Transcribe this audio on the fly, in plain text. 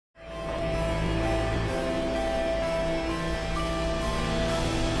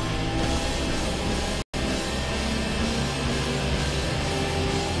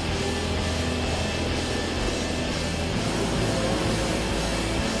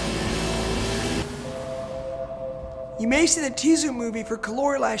You may have seen the teaser movie for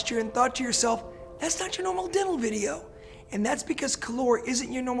KALORE last year and thought to yourself, that's not your normal dental video. And that's because KALORE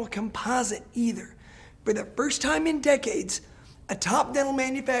isn't your normal composite either. For the first time in decades, a top dental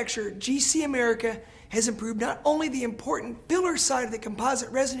manufacturer, GC America, has improved not only the important filler side of the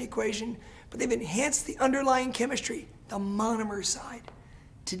composite resin equation, but they've enhanced the underlying chemistry, the monomer side.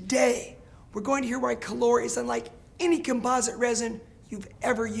 Today, we're going to hear why KALORE is unlike any composite resin you've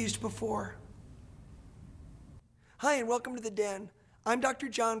ever used before. Hi, and welcome to The Den. I'm Dr.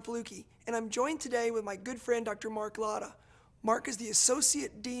 John Fluke, and I'm joined today with my good friend, Dr. Mark Latta. Mark is the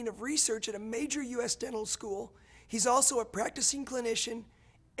Associate Dean of Research at a major U.S. dental school. He's also a practicing clinician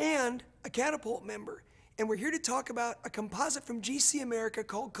and a Catapult member. And we're here to talk about a composite from GC America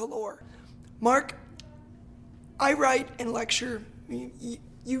called KALORE. Mark, I write and lecture.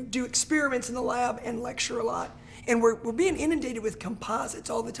 You do experiments in the lab and lecture a lot. And we're being inundated with composites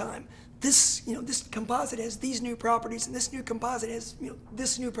all the time. This composite has these new properties, and this new composite has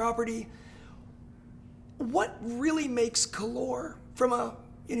this new property. What really makes KALORE, from a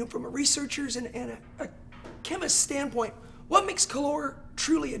researcher's and a chemist standpoint, what makes KALORE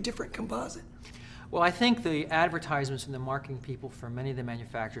truly a different composite? Well, I think the advertisements and the marketing people for many of the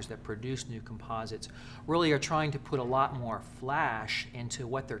manufacturers that produce new composites really are trying to put a lot more flash into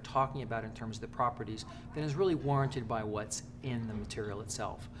what they're talking about in terms of the properties than is really warranted by what's in the material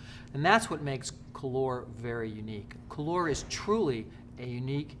itself. And that's what makes KALORE very unique. KALORE is truly a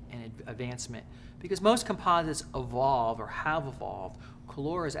unique advancement because most composites evolve or have evolved.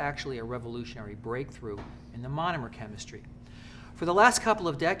 KALORE is actually a revolutionary breakthrough in the monomer chemistry. For the last couple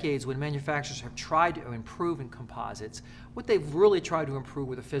of decades, when manufacturers have tried to improve in composites, what they've really tried to improve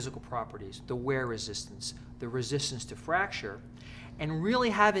were the physical properties, the wear resistance, the resistance to fracture, and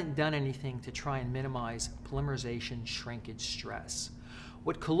really haven't done anything to try and minimize polymerization shrinkage stress.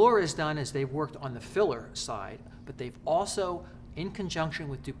 What KALORE has done is they've worked on the filler side, but they've also, in conjunction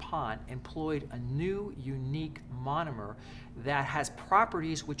with DuPont, employed a new, unique monomer that has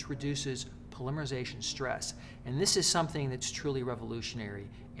properties which reduces polymerization stress. And this is something that's truly revolutionary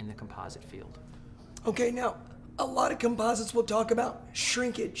in the composite field. Okay, now, a lot of composites will talk about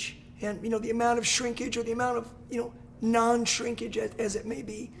shrinkage and the amount of shrinkage or the amount of non-shrinkage as it may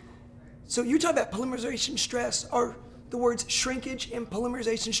be. So you talk about polymerization stress. Are the words shrinkage and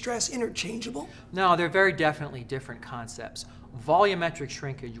polymerization stress interchangeable? No, they're very definitely different concepts. Volumetric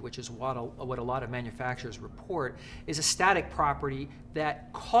shrinkage, which is what a lot of manufacturers report, is a static property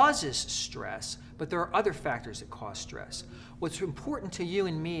that causes stress, but there are other factors that cause stress. What's important to you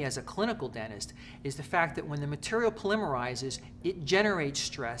and me as a clinical dentist is the fact that when the material polymerizes, it generates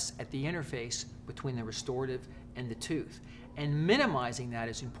stress at the interface between the restorative and the tooth. And minimizing that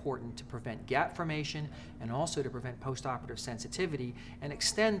is important to prevent gap formation and also to prevent postoperative sensitivity and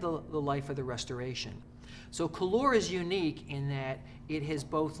extend the life of the restoration. So KALORE is unique in that it has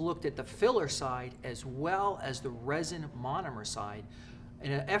both looked at the filler side as well as the resin monomer side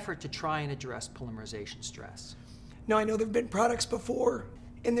in an effort to try and address polymerization stress. Now, I know there have been products before,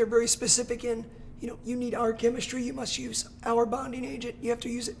 and they're very specific in, you need our chemistry, you must use our bonding agent, you have to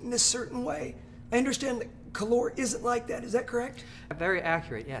use it in this certain way. I understand that KALORE isn't like that, is that correct? Very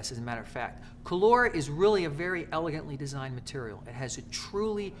accurate, yes, as a matter of fact. KALORE is really a very elegantly designed material. It has a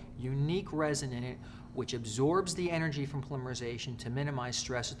truly unique resin in it which absorbs the energy from polymerization to minimize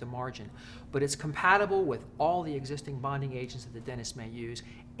stress at the margin. But it's compatible with all the existing bonding agents that the dentist may use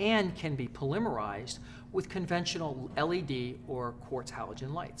and can be polymerized with conventional LED or quartz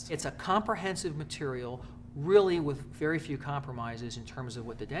halogen lights. It's a comprehensive material really with very few compromises in terms of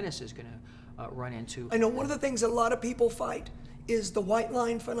what the dentist is going to run into. I know one of the things that a lot of people fight is the white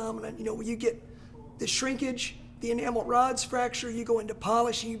line phenomenon. Where you get the shrinkage, the enamel rods fracture, you go into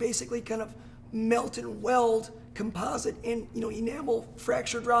polish, and you basically kind of melt and weld composite and enamel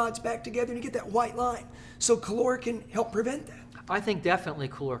fractured rods back together, and you get that white line. So KALORE can help prevent that. I think definitely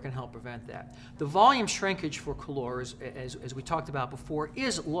KALORE can help prevent that. The volume shrinkage for KALORE, as we talked about before,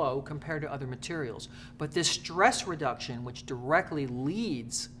 is low compared to other materials. But this stress reduction, which directly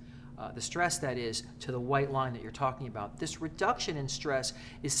leads the stress that is to the white line that you're talking about, this reduction in stress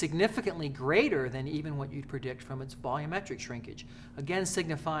is significantly greater than even what you'd predict from its volumetric shrinkage, again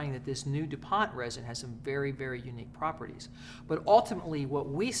signifying that this new DuPont resin has some very, very unique properties. But ultimately, what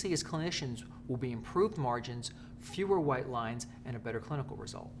we see as clinicians will be improved margins, fewer white lines, and a better clinical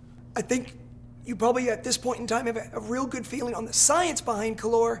result. I think you probably at this point in time have a real good feeling on the science behind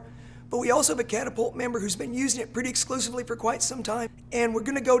KALORE, but we also have a Catapult member who's been using it pretty exclusively for quite some time, and we're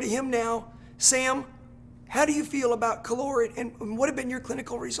going to go to him now. Sam, how do you feel about KALORE, and what have been your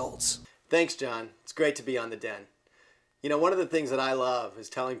clinical results? Thanks, John. It's great to be on The Den. One of the things that I love is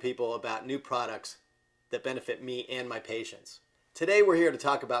telling people about new products that benefit me and my patients. Today we're here to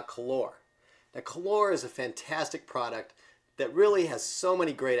talk about KALORE. Now KALORE is a fantastic product that really has so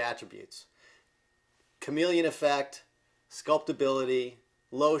many great attributes. Chameleon effect, sculptability,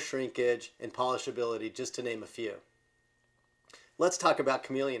 low shrinkage, and polishability, just to name a few. Let's talk about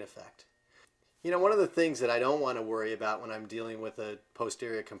chameleon effect. You know, one of the things that I don't want to worry about when I'm dealing with a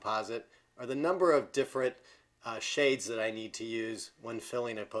posterior composite are the number of different shades that I need to use when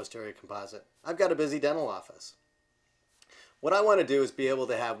filling a posterior composite. I've got a busy dental office. What I want to do is be able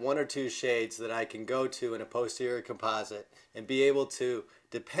to have one or two shades that I can go to in a posterior composite and be able to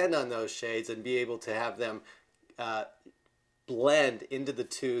depend on those shades and be able to have them blend into the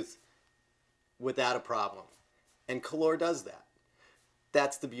tooth without a problem. And KALORE does that.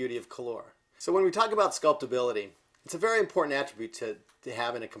 That's the beauty of KALORE. So when we talk about sculptability, it's a very important attribute to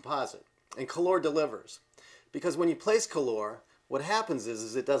have in a composite. And KALORE delivers. Because when you place KALORE, what happens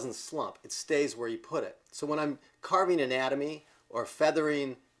is it doesn't slump. It stays where you put it. So when I'm carving anatomy or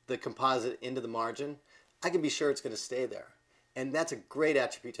feathering the composite into the margin, I can be sure it's going to stay there. And that's a great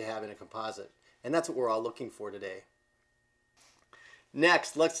attribute to have in a composite. And that's what we're all looking for today.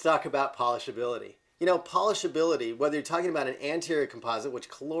 Next, let's talk about polishability. You know, polishability, whether you're talking about an anterior composite, which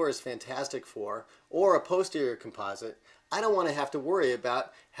KALORE is fantastic for, or a posterior composite, I don't want to have to worry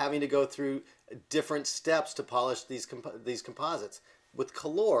about having to go through different steps to polish these composites. With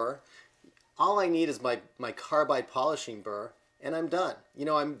KALORE, all I need is my carbide polishing burr, and I'm done. You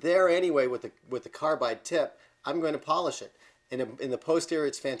know, I'm there anyway with the carbide tip. I'm going to polish it. In the posterior,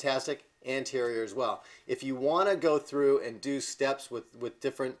 it's fantastic. Anterior as well. If you want to go through and do steps with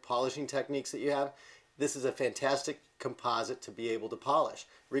different polishing techniques that you have, this is a fantastic composite to be able to polish,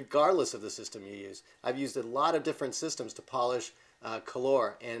 regardless of the system you use. I've used a lot of different systems to polish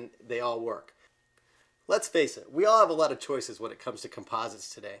KALORE, and they all work. Let's face it, we all have a lot of choices when it comes to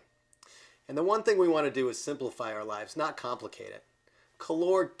composites today. And the one thing we want to do is simplify our lives, not complicate it.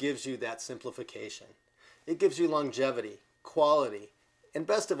 KALORE gives you that simplification. It gives you longevity, quality, and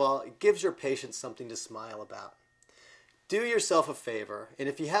best of all, it gives your patients something to smile about. Do yourself a favor, and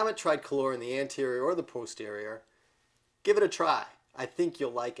if you haven't tried KALORE in the anterior or the posterior, give it a try. I think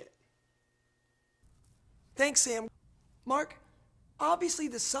you'll like it. Thanks, Sam. Mark, obviously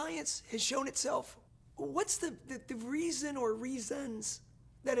the science has shown itself. What's the reason or reasons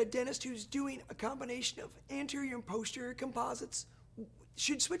that a dentist who's doing a combination of anterior and posterior composites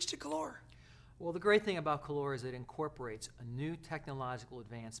should switch to KALORE? Well, the great thing about KALORE is it incorporates a new technological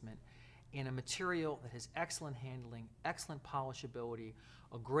advancement in a material that has excellent handling, excellent polishability,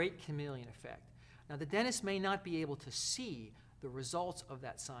 a great chameleon effect. Now, the dentist may not be able to see the results of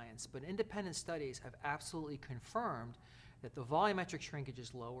that science, but independent studies have absolutely confirmed that the volumetric shrinkage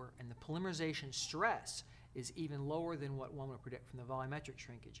is lower and the polymerization stress is even lower than what one would predict from the volumetric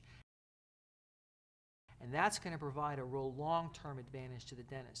shrinkage. And that's going to provide a real long-term advantage to the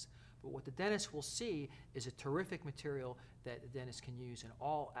dentist. But what the dentist will see is a terrific material that the dentist can use in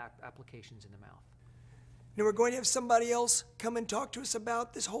all applications in the mouth. Now we're going to have somebody else come and talk to us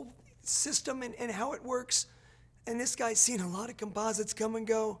about this whole system and how it works. And this guy's seen a lot of composites come and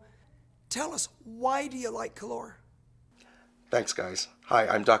go. Tell us, why do you like KALORE? Thanks, guys. Hi,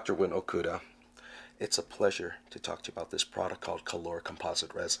 I'm Dr. Win Okuda. It's a pleasure to talk to you about this product called KALORE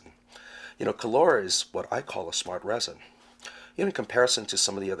Composite Resin. You know, KALORE is what I call a smart resin. You know, in comparison to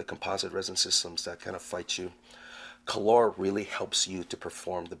some of the other composite resin systems that kind of fight you, KALORE really helps you to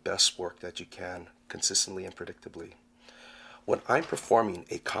perform the best work that you can consistently and predictably. When I'm performing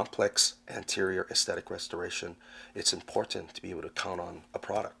a complex anterior aesthetic restoration, it's important to be able to count on a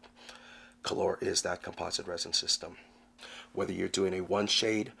product. KALORE is that composite resin system. Whether you're doing a one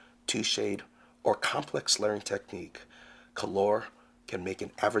shade, two shade, or complex layering technique, KALORE can make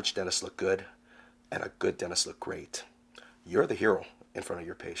an average dentist look good and a good dentist look great. You're the hero in front of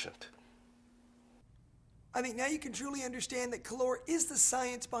your patient. I think now you can truly understand that KALORE is the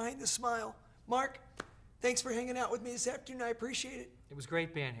science behind the smile. Mark, thanks for hanging out with me this afternoon. I appreciate it. It was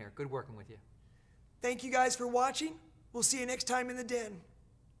great being here. Good working with you. Thank you guys for watching. We'll see you next time in the den.